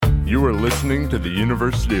You are listening to the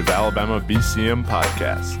University of Alabama BCM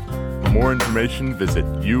podcast. For more information, visit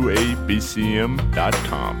uabcm.com.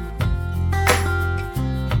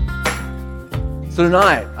 So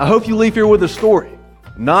tonight, I hope you leave here with a story.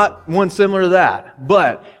 Not one similar to that,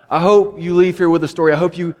 but I hope you leave here with a story. I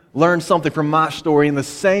hope you learn something from my story, and the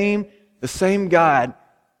same God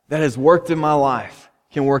that has worked in my life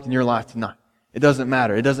can work in your life tonight. It doesn't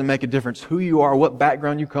matter. It doesn't make a difference who you are, what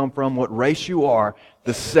background you come from, what race you are.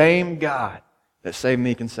 The same God that saved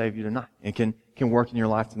me can save you tonight and can work in your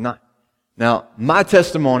life tonight. Now, my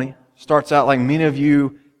testimony starts out like many of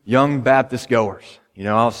you young Baptist goers. You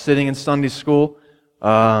know, I was sitting in Sunday school,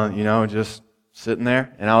 just sitting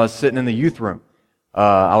there, and I was sitting in the youth room.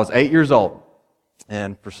 I was 8 years old,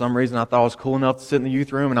 and for some reason I thought I was cool enough to sit in the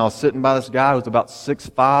youth room, and I was sitting by this guy who was about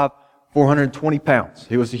 6'5", 420 pounds.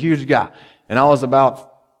 He was a huge guy. And I was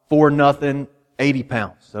about 4'0", 80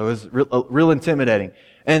 pounds. So it was real intimidating.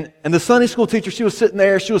 And the Sunday school teacher, she was sitting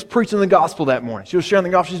there, she was preaching the gospel that morning. She was sharing the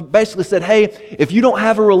gospel. She basically said, hey, if you don't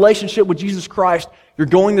have a relationship with Jesus Christ, you're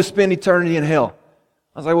going to spend eternity in hell.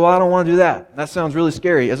 I was like, well, I don't want to do that. That sounds really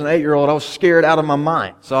scary. As an 8-year-old, I was scared out of my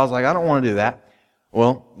mind. So I was like, I don't want to do that.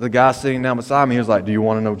 Well, the guy sitting down beside me, he was like, do you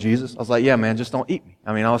want to know Jesus? I was like, yeah, man, just don't eat me.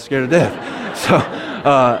 I mean, I was scared to death. So,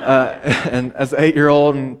 and as an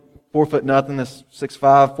 8-year-old and 4 foot nothing, this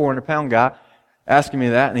 6'5", 400-pound guy asking me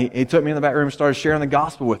that, and he took me in the back room and started sharing the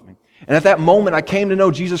gospel with me. And at that moment, I came to know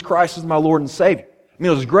Jesus Christ as my Lord and Savior. I mean,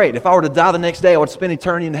 it was great. If I were to die the next day, I would spend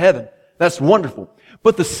eternity in heaven. That's wonderful.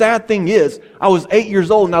 But the sad thing is, I was 8 years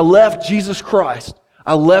old and I left Jesus Christ.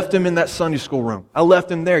 I left him in that Sunday school room. I left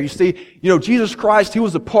him there. You see, Jesus Christ, he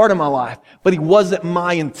was a part of my life, but he wasn't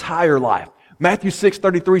my entire life. Matthew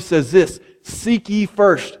 6:33 says this, seek ye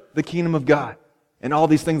first the kingdom of God, and all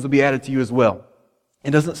these things will be added to you as well.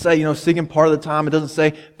 It doesn't say, seek him part of the time. It doesn't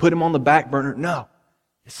say put him on the back burner. No.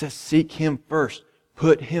 It says seek him first.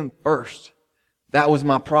 Put him first. That was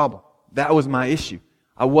my problem. That was my issue.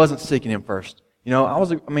 I wasn't seeking him first. I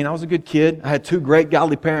was a good kid. I had 2 great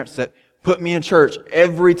godly parents that put me in church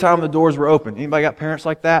every time the doors were open. Anybody got parents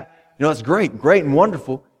like that? It's great and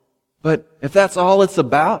wonderful. But if that's all it's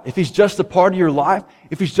about, if he's just a part of your life,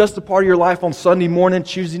 if he's just a part of your life on Sunday morning,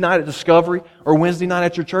 Tuesday night at Discovery, or Wednesday night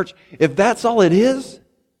at your church, if that's all it is,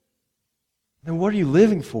 then what are you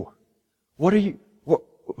living for?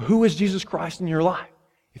 Who is Jesus Christ in your life?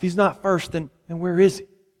 If he's not first, then where is he?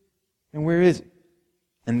 And where is he?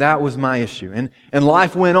 And that was my issue. And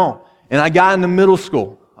life went on. And I got into middle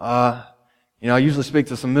school. I usually speak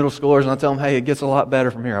to some middle schoolers and I tell them, hey, it gets a lot better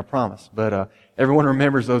from here, I promise. But everyone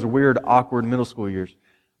remembers those weird, awkward middle school years.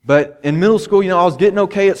 But in middle school, I was getting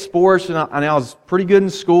okay at sports and I was pretty good in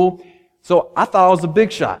school. So I thought I was a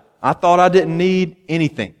big shot. I thought I didn't need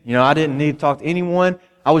anything. I didn't need to talk to anyone.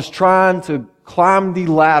 I was trying to climb the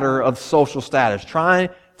ladder of social status, trying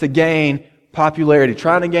to gain popularity,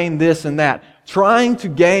 trying to gain this and that, trying to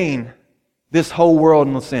gain this whole world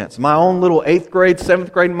in a sense. My own little 8th grade,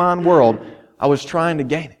 7th grade mind world, I was trying to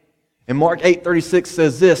gain it. And Mark 8:36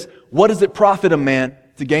 says this, what does it profit a man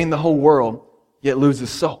to gain the whole world, yet lose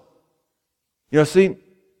his soul? See,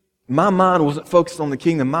 my mind wasn't focused on the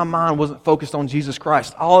kingdom. My mind wasn't focused on Jesus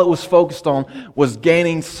Christ. All it was focused on was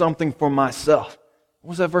gaining something for myself.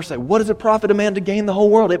 What does that verse say? What does it profit a man to gain the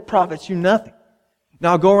whole world? It profits you nothing.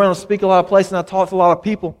 Now I go around and speak a lot of places and I talk to a lot of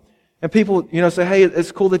people. And people, say, hey,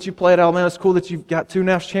 it's cool that you play at Alabama. It's cool that you've got 2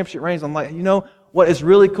 national championship rings. I'm like, what? It's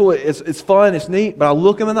really cool. It's fun. It's neat. But I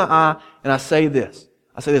look them in the eye and I say this.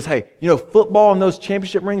 Hey, football and those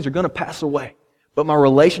championship rings are going to pass away. But my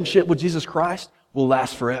relationship with Jesus Christ will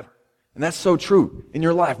last forever. And that's so true in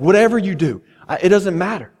your life. Whatever you do, it doesn't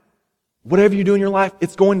matter. Whatever you do in your life,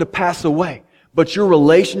 it's going to pass away. But your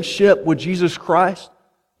relationship with Jesus Christ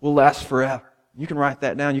will last forever. You can write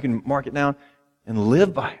that down. You can mark it down and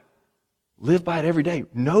live by it. Live by it every day.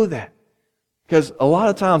 Know that. Because a lot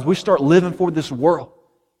of times we start living for this world.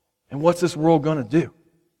 And what's this world going to do?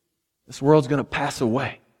 This world's going to pass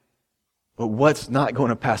away. But what's not going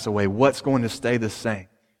to pass away? What's going to stay the same?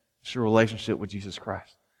 It's your relationship with Jesus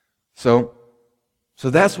Christ. So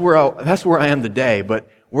that's where I am today. But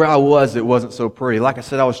where I was, it wasn't so pretty. Like I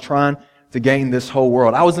said, I was trying to gain this whole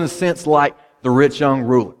world. I was in a sense like the rich young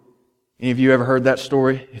ruler. Any of you ever heard that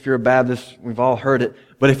story? If you're a Baptist, we've all heard it.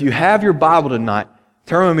 But if you have your Bible tonight,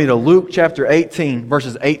 turn with me to Luke chapter 18,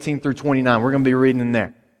 verses 18 through 29. We're going to be reading in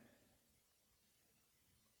there.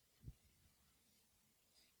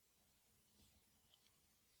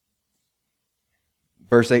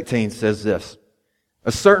 Verse 18 says this.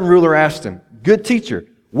 A certain ruler asked him, good teacher,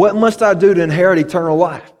 what must I do to inherit eternal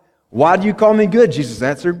life? Why do you call me good? Jesus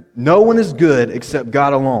answered, no one is good except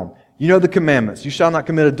God alone. You know the commandments. You shall not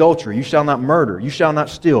commit adultery. You shall not murder. You shall not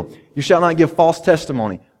steal. You shall not give false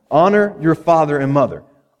testimony. Honor your father and mother.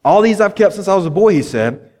 All these I've kept since I was a boy, he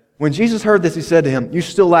said. When Jesus heard this, he said to him, you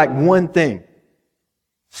still lack one thing.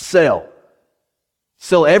 Sell.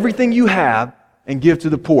 Sell everything you have and give to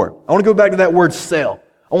the poor. I want to go back to that word sell.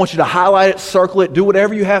 I want you to highlight it, circle it, do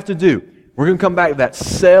whatever you have to do. We're going to come back to that.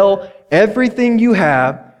 Sell everything you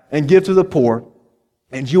have and give to the poor,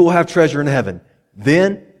 and you will have treasure in heaven.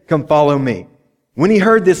 Then come follow me. When he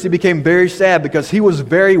heard this, he became very sad because he was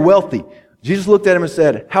very wealthy. Jesus looked at him and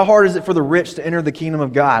said, how hard is it for the rich to enter the kingdom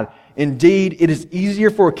of God? Indeed, it is easier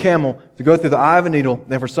for a camel to go through the eye of a needle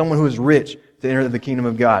than for someone who is rich to enter the kingdom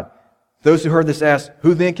of God. Those who heard this asked,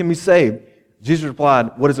 who then can be saved? Jesus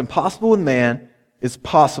replied, what is impossible with man is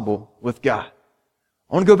possible with God.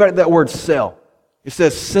 I want to go back to that word sell. It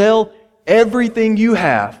says, sell everything you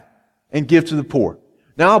have and give to the poor.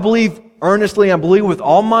 Now I believe earnestly, I believe with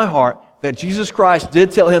all my heart that Jesus Christ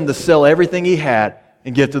did tell him to sell everything he had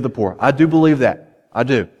and give to the poor. I do believe that. I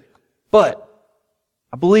do. But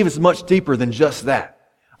I believe it's much deeper than just that.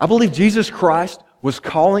 I believe Jesus Christ was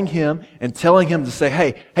calling him and telling him to say,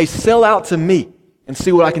 hey, sell out to me and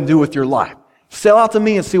see what I can do with your life. Sell out to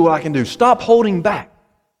me and see what I can do. Stop holding back.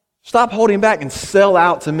 Stop holding back and sell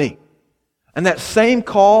out to me. And that same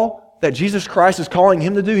call that Jesus Christ is calling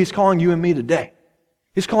him to do, he's calling you and me today.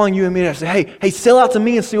 He's calling you and me to say, hey, sell out to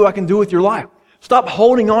me and see what I can do with your life. Stop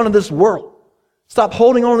holding on to this world. Stop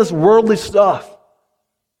holding on to this worldly stuff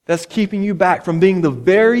that's keeping you back from being the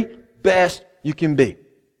very best you can be.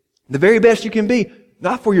 The very best you can be,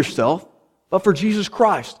 not for yourself, but for Jesus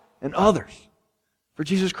Christ and others. For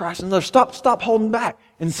Jesus Christ and others. Stop holding back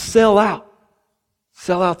and sell out.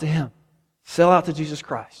 Sell out to him. Sell out to Jesus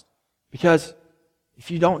Christ. Because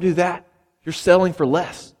if you don't do that, you're settling for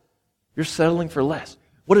less. You're settling for less.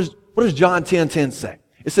 What does John 10:10 say?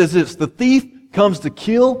 It says this, the thief comes to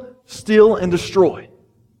kill, steal, and destroy.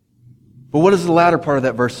 But what does the latter part of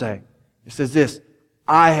that verse say? It says this,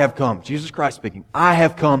 I have come, Jesus Christ speaking, I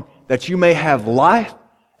have come that you may have life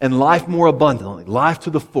and life more abundantly, life to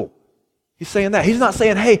the full. He's saying that. He's not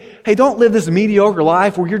saying, hey, don't live this mediocre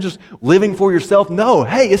life where you're just living for yourself. No,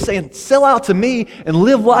 hey, it's saying, sell out to me and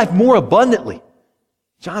live life more abundantly.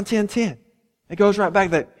 John 10:10. It goes right back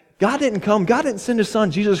to that. God didn't send His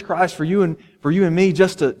Son, Jesus Christ, for you and me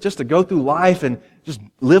just to go through life and just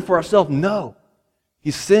live for ourselves. No.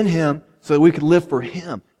 He sent Him so that we could live for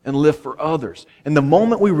Him and live for others. And the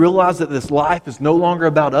moment we realize that this life is no longer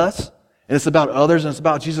about us, and it's about others, and it's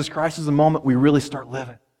about Jesus Christ, is the moment we really start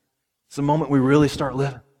living. It's the moment we really start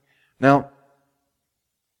living. Now,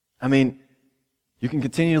 I mean, you can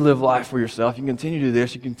continue to live life for yourself. You can continue to do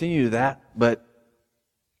this. You can continue to do that. But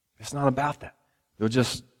it's not about that. You'll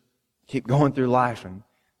just keep going through life and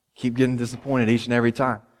keep getting disappointed each and every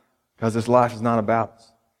time because this life is not about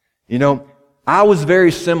us. You know, I was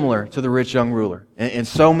very similar to the rich young ruler in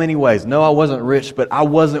so many ways. No, I wasn't rich, but I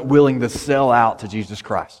wasn't willing to sell out to Jesus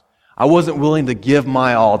Christ. I wasn't willing to give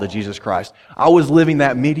my all to Jesus Christ. I was living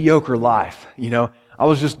that mediocre life, you know. I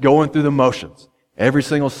was just going through the motions. Every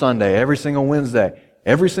single Sunday, every single Wednesday,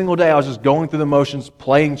 every single day I was just going through the motions,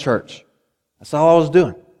 playing church. That's all I was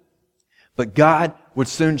doing. But God would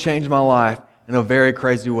soon change my life in a very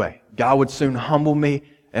crazy way. God would soon humble me,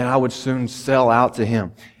 and I would soon sell out to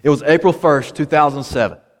Him. It was April 1st,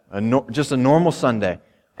 2007, just a normal Sunday.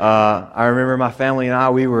 I remember my family and I,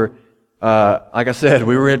 we were, like I said,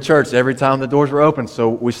 we were in church every time the doors were open. So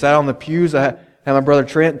we sat on the pews. I had my brother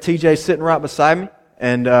Trent and TJ sitting right beside me.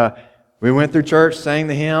 And we went through church, sang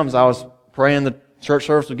the hymns. I was praying the church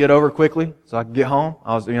service would get over quickly so I could get home.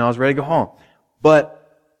 I was ready to go home. But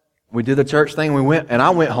we did the church thing. I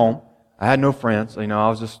went home. I had no friends. I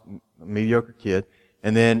was just a mediocre kid.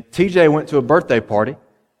 And then TJ went to a birthday party.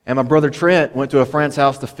 And my brother Trent went to a friend's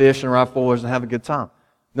house to fish and ride four-wheelers and have a good time.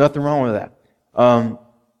 Nothing wrong with that.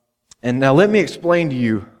 And now let me explain to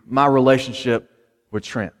you my relationship with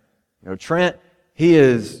Trent. Trent, he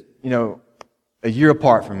is, a year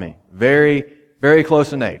apart from me. Very, very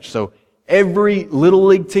close in age. So every little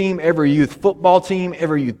league team, every youth football team,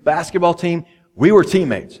 every youth basketball team, we were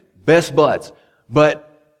teammates, best buds. But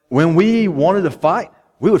when we wanted to fight,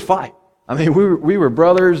 we would fight. I mean, we were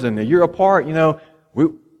brothers and a year apart, we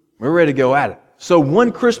were ready to go at it. So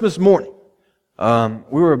one Christmas morning,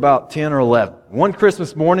 we were about 10 or 11. One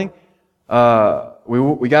Christmas morning,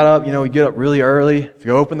 we got up, we get up really early to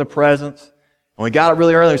go open the presents. And we got up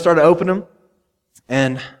really early, we started opening them.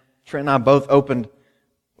 And Trent and I both opened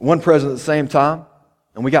one present at the same time.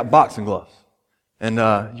 And we got boxing gloves. And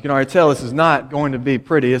you can already tell this is not going to be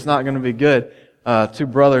pretty. It's not going to be good. Two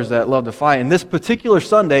brothers that love to fight. And this particular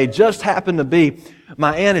Sunday just happened to be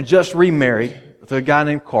My aunt had just remarried with a guy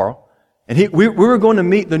named Carl, and we were going to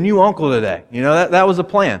meet the new uncle today. You know, that was the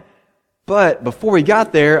plan. But before we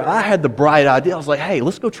got there, I had the bright idea. I was like, hey,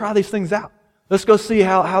 let's go try these things out. Let's go see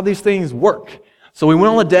how these things work. So we went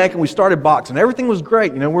on the deck and we started boxing. Everything was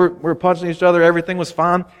great. You know, we're punching each other. Everything was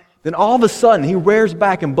fine. Then all of a sudden, he rears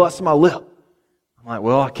back and busts my lip. I'm like,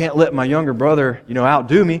 well, I can't let my younger brother,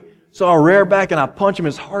 outdo me. So I rear back and I punch him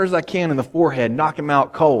as hard as I can in the forehead, knock him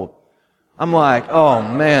out cold. I'm like, oh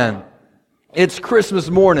man, it's Christmas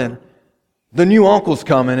morning. The new uncle's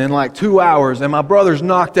coming in like 2 hours and my brother's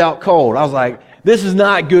knocked out cold. I was like, this is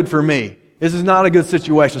not good for me. This is not a good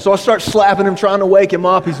situation. So I start slapping him, trying to wake him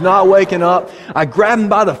up. He's not waking up. I grab him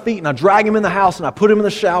by the feet and I drag him in the house and I put him in the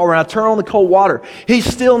shower and I turn on the cold water. He's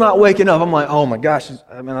still not waking up. I'm like, oh my gosh,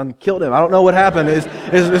 I killed him. I don't know what happened.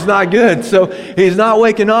 It's not good. So he's not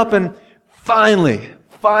waking up and finally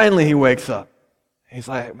he wakes up. He's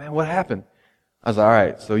like, man, what happened? I was like, all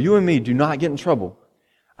right, so you and me do not get in trouble.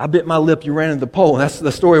 I bit my lip, you ran into the pole, and that's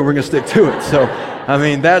the story, we're going to stick to it. So,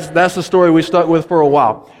 that's the story we stuck with for a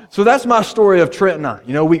while. So that's my story of Trent and I.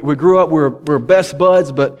 We grew up, we were best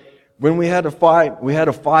buds, but when we had to fight,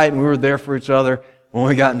 and we were there for each other. When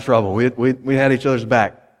we got in trouble, we had each other's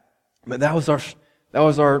back. But that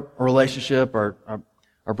was our relationship, our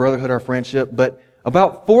brotherhood, our friendship. But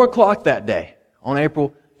about 4:00 that day, on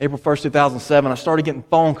April 1st, 2007, I started getting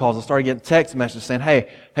phone calls. I started getting text messages saying, hey,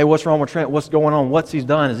 what's wrong with Trent? What's going on? What's he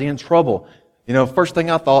done? Is he in trouble? First thing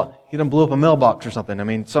I thought, he done blew up a mailbox or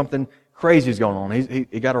something. Something crazy is going on.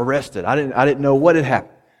 He got arrested. I didn't know what had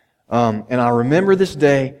happened. And I remember this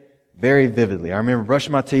day very vividly. I remember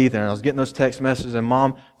brushing my teeth and I was getting those text messages and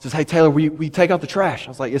Mom says, hey, Taylor, will you take out the trash? I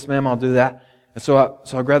was like, yes, ma'am, I'll do that. And so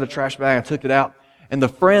I grabbed the trash bag and took it out. And the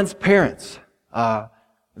friend's parents,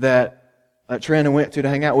 that Trent went to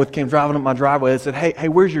hang out with came driving up my driveway. They said, hey,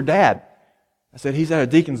 where's your dad? I said, he's at a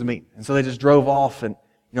deacon's meeting. And so they just drove off and,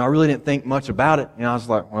 I really didn't think much about it. I was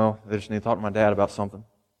like, well, they just need to talk to my dad about something.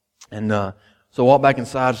 And, so I walked back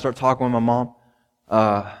inside, start talking with my mom.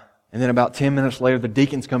 And then about 10 minutes later, the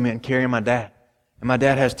deacons come in carrying my dad. And my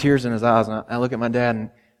dad has tears in his eyes. And I look at my dad and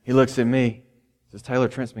he looks at me. He says, Taylor,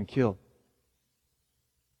 Trent's been killed.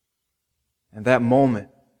 And that moment,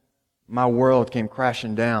 my world came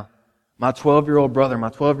crashing down. My 12-year-old brother, my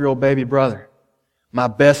 12-year-old baby brother, my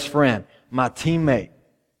best friend, my teammate,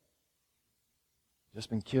 just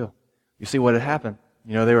been killed. You see what had happened?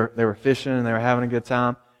 They were fishing and they were having a good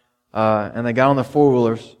time, and they got on the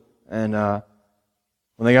four-wheelers. And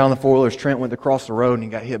when they got on the four-wheelers, Trent went across the road and he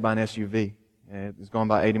got hit by an SUV. And it was going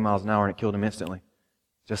about 80 miles an hour and it killed him instantly,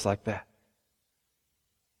 just like that.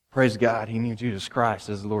 Praise God, he knew Jesus Christ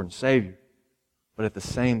as the Lord and Savior. But at the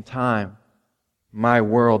same time, my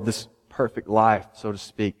world, this perfect life, so to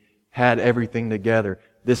speak, had everything together.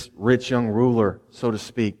 This rich young ruler, so to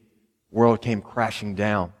speak, world came crashing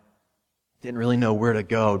down. Didn't really know where to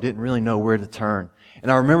go. Didn't really know where to turn.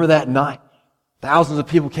 And I remember that night, thousands of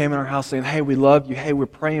people came in our house saying, hey, we love you. Hey, we're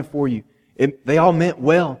praying for you. They all meant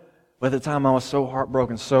well. But at the time I was so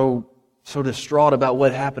heartbroken, so distraught about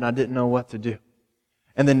what happened, I didn't know what to do.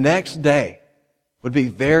 And the next day would be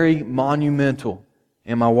very monumental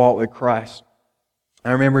in my walk with Christ.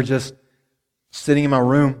 I remember just sitting in my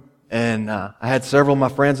room, and I had several of my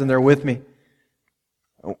friends in there with me.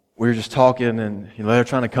 We were just talking, and they were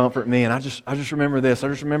trying to comfort me. And I just remember this. I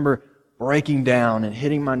just remember breaking down and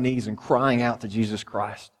hitting my knees and crying out to Jesus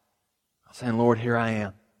Christ. I'm saying, Lord, here I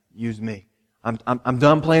am. Use me. I'm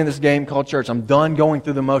done playing this game called church. I'm done going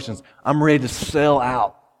through the motions. I'm ready to sell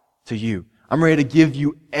out to you. I'm ready to give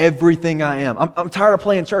you everything I am. I'm tired of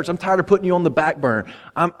playing church. I'm tired of putting you on the back burner.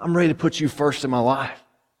 I'm ready to put you first in my life.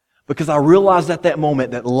 Because I realized at that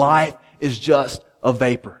moment that life is just a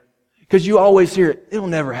vapor. Because you always hear, it'll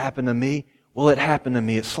never happen to me. Well, it happened to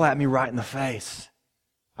me. It slapped me right in the face.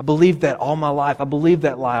 I believed that all my life. I believed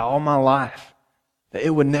that lie all my life. That it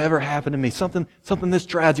would never happen to me. Something this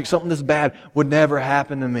tragic, something this bad would never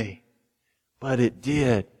happen to me. But it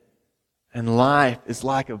did. And life is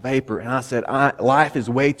like a vapor. And I said, life is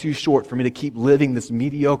way too short for me to keep living this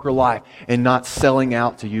mediocre life and not selling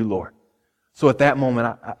out to you, Lord. So at that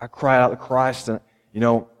moment, I cried out to Christ. And,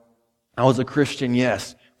 I was a Christian,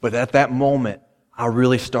 yes. But at that moment, I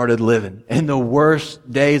really started living. In the worst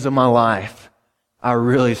days of my life, I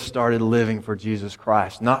really started living for Jesus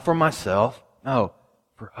Christ. Not for myself. No,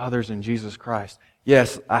 for others in Jesus Christ.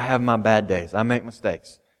 Yes, I have my bad days. I make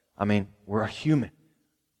mistakes. We're human.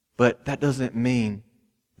 But that doesn't mean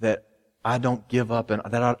that I don't give up and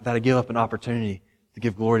that I give up an opportunity to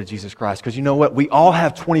give glory to Jesus Christ. Because you know what? We all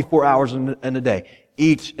have 24 hours in a day.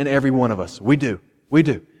 Each and every one of us. We do.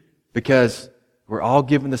 Because we're all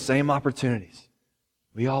given the same opportunities.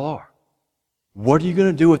 We all are. What are you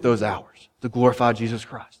going to do with those hours to glorify Jesus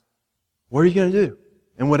Christ? What are you going to do?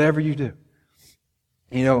 And whatever you do.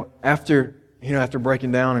 After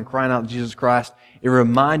breaking down and crying out to Jesus Christ, it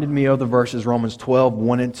reminded me of the verses Romans 12,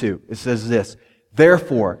 1 and 2. It says this,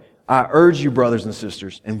 "Therefore, I urge you, brothers and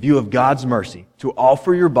sisters, in view of God's mercy, to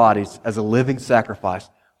offer your bodies as a living sacrifice,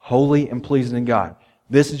 holy and pleasing to God.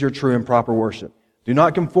 This is your true and proper worship. Do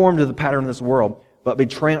not conform to the pattern of this world, but be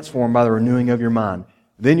transformed by the renewing of your mind.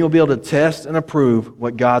 Then you'll be able to test and approve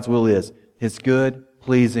what God's will is, His good,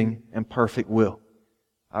 pleasing, and perfect will."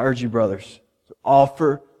 I urge you, brothers, to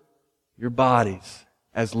offer your bodies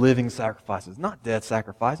as living sacrifices. Not dead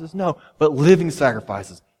sacrifices, no, but living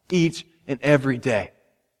sacrifices each and every day.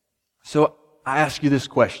 So I ask you this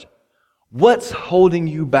question. What's holding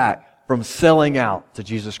you back from selling out to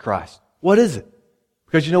Jesus Christ? What is it?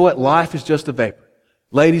 Because you know what? Life is just a vapor.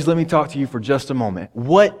 Ladies, let me talk to you for just a moment.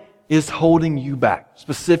 What is holding you back?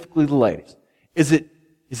 Specifically the ladies. Is it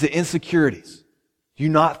insecurities? Do you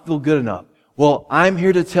not feel good enough? Well, I'm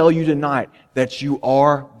here to tell you tonight that you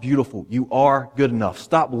are beautiful. You are good enough.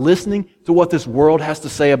 Stop listening to what this world has to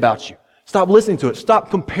say about you. Stop listening to it. Stop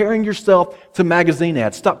comparing yourself to magazine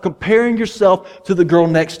ads. Stop comparing yourself to the girl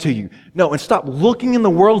next to you. No, and stop looking in the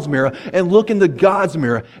world's mirror and look into God's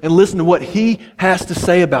mirror and listen to what He has to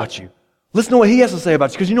say about you. Listen to what He has to say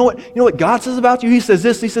about you. Because you know what God says about you? He says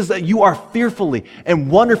this. He says that you are fearfully and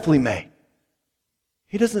wonderfully made.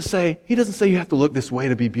 He doesn't say you have to look this way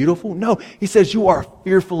to be beautiful. No, He says you are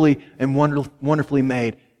fearfully and wonderfully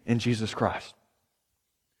made in Jesus Christ.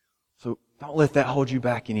 So don't let that hold you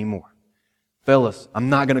back anymore. Fellas, I'm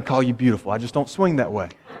not going to call you beautiful. I just don't swing that way.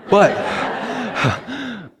 But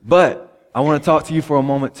I want to talk to you for a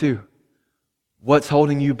moment too. What's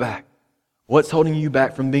holding you back? What's holding you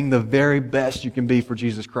back from being the very best you can be for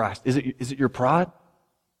Jesus Christ? Is it your pride?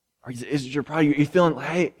 Or is it your pride? You're feeling,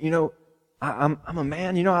 hey, I'm a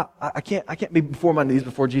man. I can't be before my knees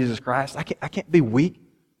before Jesus Christ. I can't be weak.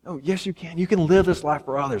 No, yes you can. You can live this life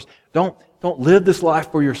for others. Don't live this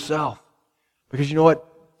life for yourself. Because you know what?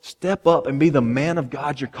 Step up and be the man of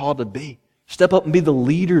God you're called to be. Step up and be the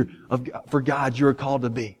leader for God you're called to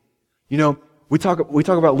be. We talk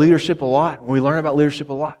about leadership a lot, and we learn about leadership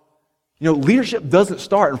a lot. Leadership doesn't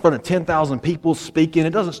start in front of 10,000 people speaking. It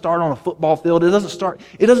doesn't start on a football field. It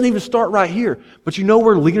doesn't even start right here. But you know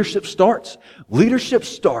where leadership starts? Leadership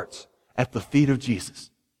starts at the feet of Jesus.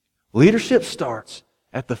 Leadership starts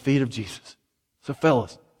at the feet of Jesus. So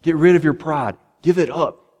fellas, get rid of your pride. Give it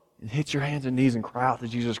up. And hit your hands and knees and cry out to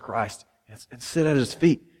Jesus Christ and sit at His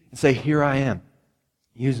feet and say, "Here I am.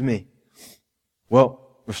 Use me." Well,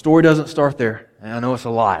 the story doesn't start there. And I know it's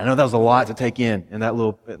a lot. I know that was a lot to take in that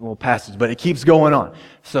little passage, but it keeps going on.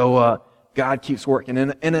 So God keeps working.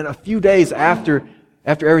 And in a few days after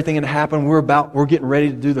everything had happened, we're getting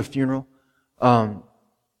ready to do the funeral.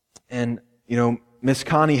 Miss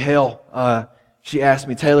Connie Hale, she asked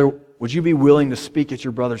me, "Taylor, would you be willing to speak at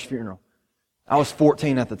your brother's funeral?" I was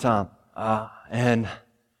 14 at the time, and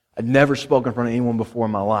I'd never spoken in front of anyone before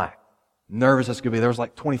in my life. Nervous as could be. There was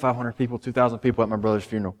like 2,500 people, 2,000 people at my brother's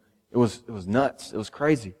funeral. It was nuts. It was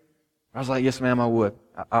crazy. I was like, "Yes, ma'am, I would.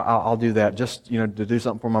 I'll do that. Just to do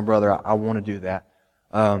something for my brother. I want to do that."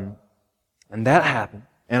 And that happened.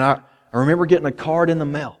 And I remember getting a card in the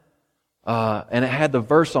mail, and it had the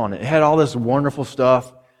verse on it. It had all this wonderful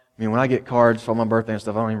stuff. I mean, when I get cards for my birthday and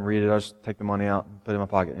stuff, I don't even read it. I just take the money out and put it in my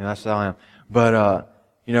pocket. And that's how I am. But,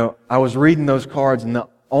 I was reading those cards, and the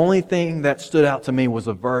only thing that stood out to me was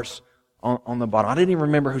a verse on the bottom. I didn't even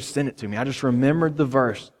remember who sent it to me. I just remembered the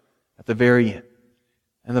verse at the very end.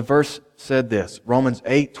 And the verse said this, Romans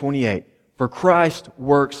 8:28, "For Christ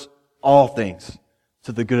works all things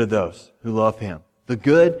to the good of those who love Him. The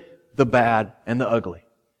good, the bad, and the ugly.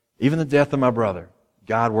 Even the death of my brother,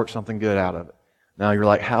 God worked something good out of it." Now you're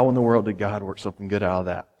like, how in the world did God work something good out of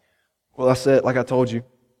that? Well, I said, like I told you,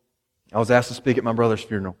 I was asked to speak at my brother's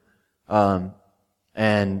funeral.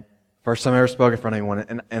 And first time I ever spoke in front of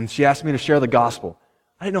anyone. And she asked me to share the gospel.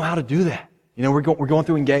 I didn't know how to do that. We're going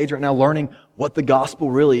through Engage right now, learning what the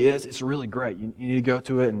gospel really is. It's really great. You need to go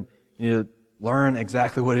to it and you need to learn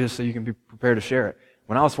exactly what it is so you can be prepared to share it.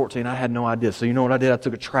 When I was 14, I had no idea. So you know what I did? I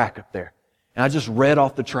took a track up there. And I just read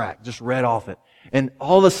off the track, just read off it. And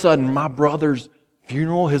all of a sudden, my brother's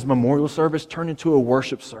funeral, his memorial service, turned into a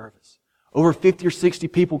worship service. Over 50 or 60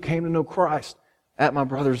 people came to know Christ at my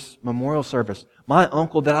brother's memorial service. My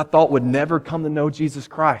uncle that I thought would never come to know Jesus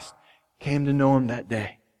Christ came to know Him that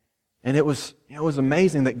day. And it was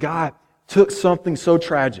amazing that God took something so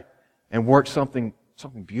tragic and worked something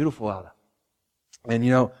beautiful out of it.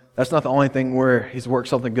 And that's not the only thing where He's worked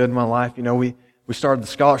something good in my life. We started the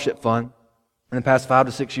scholarship fund In the past 5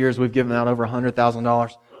 to 6 years, we've given out over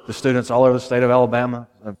 $100,000 to students all over the state of Alabama,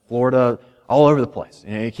 Florida, all over the place.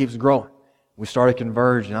 And it keeps growing. We started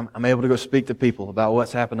Converge, and I'm able to go speak to people about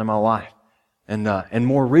what's happened in my life. And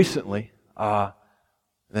more recently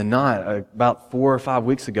than not, about 4 or 5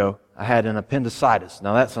 weeks ago, I had an appendicitis.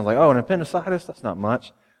 Now that sounds like, oh, an appendicitis? That's not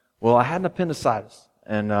much. Well, I had an appendicitis.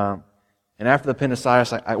 And after the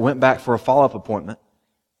appendicitis, I went back for a follow-up appointment.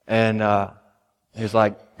 And he was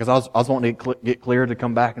like, because I was wanting to get cleared to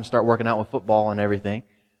come back and start working out with football and everything.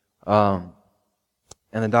 And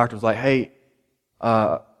the doctor was like, hey,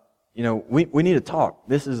 we need to talk.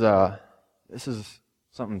 This is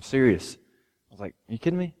something serious. I was like, are you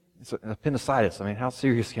kidding me? It's an appendicitis. I mean, how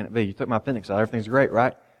serious can it be? You took my appendix out. Everything's great,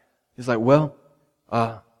 right? He's like, well,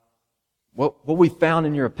 what we found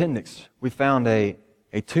in your appendix, we found a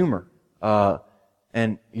tumor.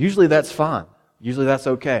 And usually that's fine. Usually that's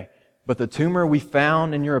okay. But the tumor we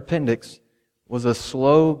found in your appendix was a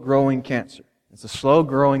slow-growing cancer. It's a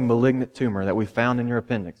slow-growing malignant tumor that we found in your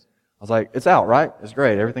appendix. I was like, it's out, right? It's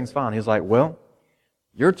great. Everything's fine. He's like, well,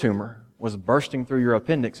 your tumor was bursting through your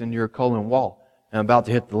appendix into your colon wall and about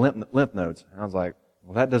to hit the lymph nodes. And I was like,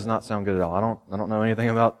 well, that does not sound good at all. I don't know anything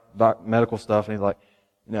about medical stuff. And he's like,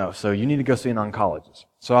 no, so you need to go see an oncologist.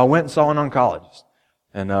 So I went and saw an oncologist.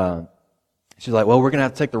 And she's like, well, we're going to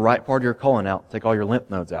have to take the right part of your colon out, take all your lymph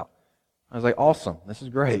nodes out. I was like, awesome. This is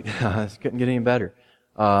great. This couldn't get any better.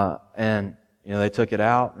 And they took it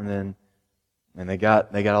out, and they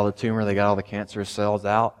got all the tumor, they got all the cancerous cells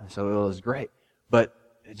out, and so it was great. But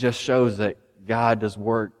it just shows that God does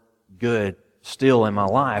work good still in my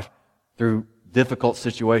life through difficult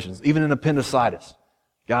situations. Even in appendicitis,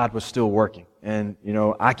 God was still working. And,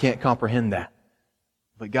 I can't comprehend that.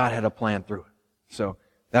 But God had a plan through it. So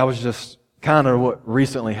that was just kind of what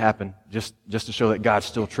recently happened, just to show that God's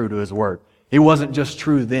still true to His Word. He wasn't just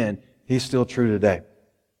true then, He's still true today.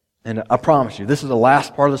 And I promise you, this is the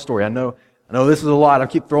last part of the story. I know this is a lot. I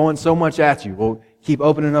keep throwing so much at you. We'll keep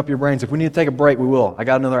opening up your brains. If we need to take a break, we will. I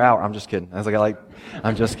got another hour. I'm just kidding.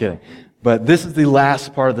 I'm just kidding. But this is the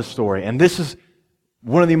last part of the story. And this is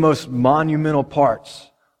one of the most monumental parts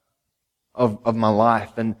of my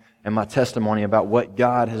life and my testimony about what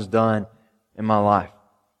God has done in my life.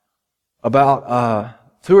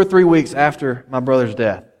 About 2 or 3 weeks after my brother's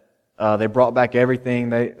death, they brought back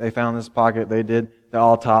everything they found in his pocket. They did the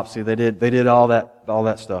autopsy. They did all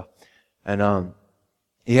that stuff. And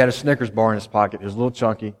he had a Snickers bar in his pocket. It was a little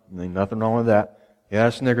chunky. Nothing wrong with that. He had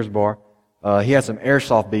a Snickers bar. He had some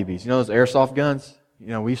airsoft BBs. You know those airsoft guns?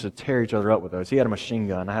 We used to tear each other up with those. He had a machine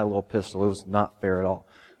gun. I had a little pistol. It was not fair at all.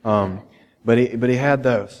 But he had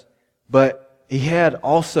those. But he had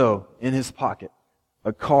also in his pocket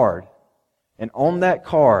a card. And on that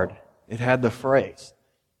card, it had the phrase,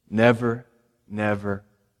 never, never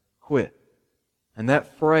quit. And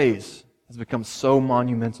that phrase has become so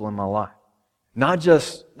monumental in my life. Not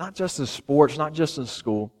just in sports, not just in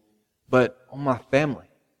school, but on my family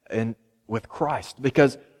and with Christ.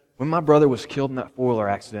 Because when my brother was killed in that four-wheeler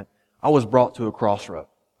accident, I was brought to a crossroad.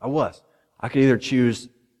 I was. I could either choose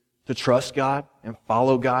to trust God and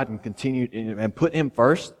follow God and continue and put Him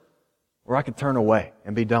first, or I could turn away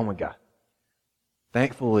and be done with God.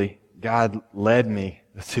 Thankfully, God led me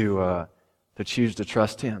to choose to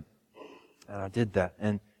trust Him. And I did that.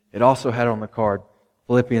 And it also had on the card,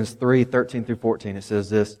 Philippians 3:13 through 14. It says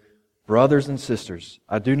this, brothers and sisters,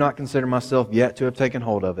 I do not consider myself yet to have taken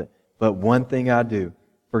hold of it, but one thing I do,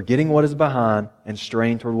 forgetting what is behind and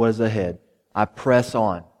straining toward what is ahead, I press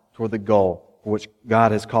on toward the goal for which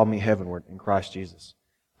God has called me heavenward in Christ Jesus.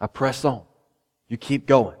 I press on. You keep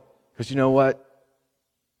going. Because you know what?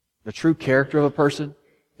 The true character of a person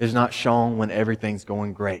is not shown when everything's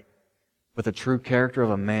going great. But the true character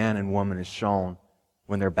of a man and woman is shown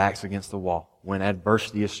when their back's against the wall, when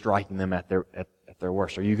adversity is striking them at their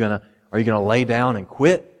worst. Are you gonna lay down and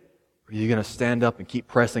quit? Or are you gonna stand up and keep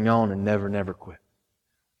pressing on and never quit?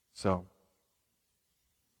 So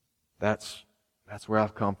that's where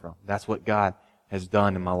I've come from. That's what God has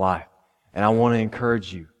done in my life. And I want to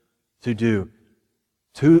encourage you to do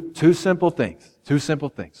two simple things.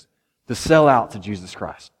 To sell out to Jesus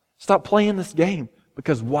Christ. Stop playing this game.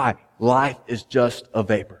 Because why? Life is just a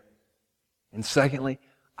vapor. And secondly,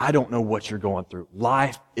 I don't know what you're going through.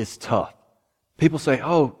 Life is tough. People say,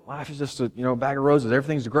 oh, life is just a bag of roses.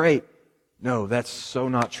 Everything's great. No, that's so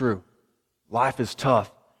not true. Life is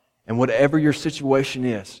tough. And whatever your situation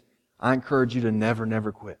is, I encourage you to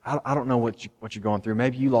never quit. I don't know what you're going through.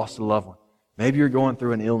 Maybe you lost a loved one. Maybe you're going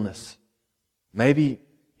through an illness. Maybe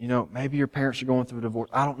your parents are going through a divorce.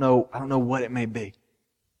 I don't know what it may be.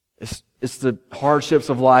 It's the hardships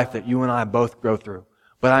of life that you and I both go through.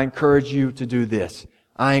 But I encourage you to do this.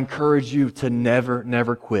 I encourage you to never,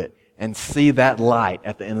 never quit and see that light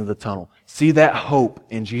at the end of the tunnel. See that hope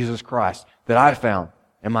in Jesus Christ that I found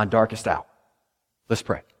in my darkest hour. Let's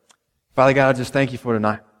pray. Father God, I just thank you for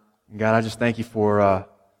tonight. And God, I just thank you for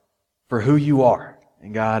who you are,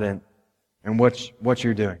 and God, and what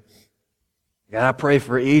you're doing. God, I pray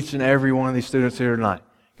for each and every one of these students here tonight.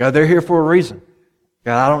 God, they're here for a reason.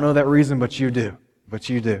 God, I don't know that reason, but you do. But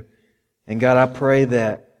you do. And God, I pray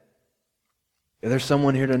that if there's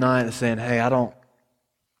someone here tonight that's saying, hey, I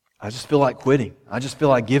just feel like quitting. I just feel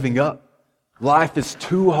like giving up. Life is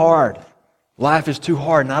too hard. Life is too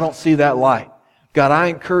hard, and I don't see that light. God, I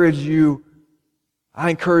encourage you.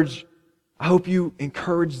 I hope you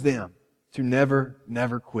encourage them to never,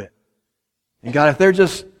 never quit. And God, if they're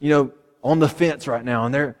just, on the fence right now,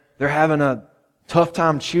 and they're having a tough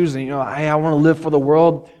time choosing, hey, I want to live for the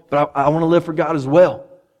world, but I want to live for God as well.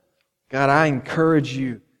 God, I encourage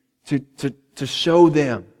you to show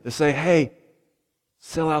them, to say, hey,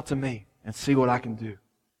 sell out to me and see what I can do.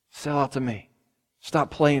 Sell out to me.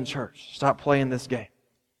 Stop playing church. Stop playing this game.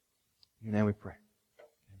 In your name we pray.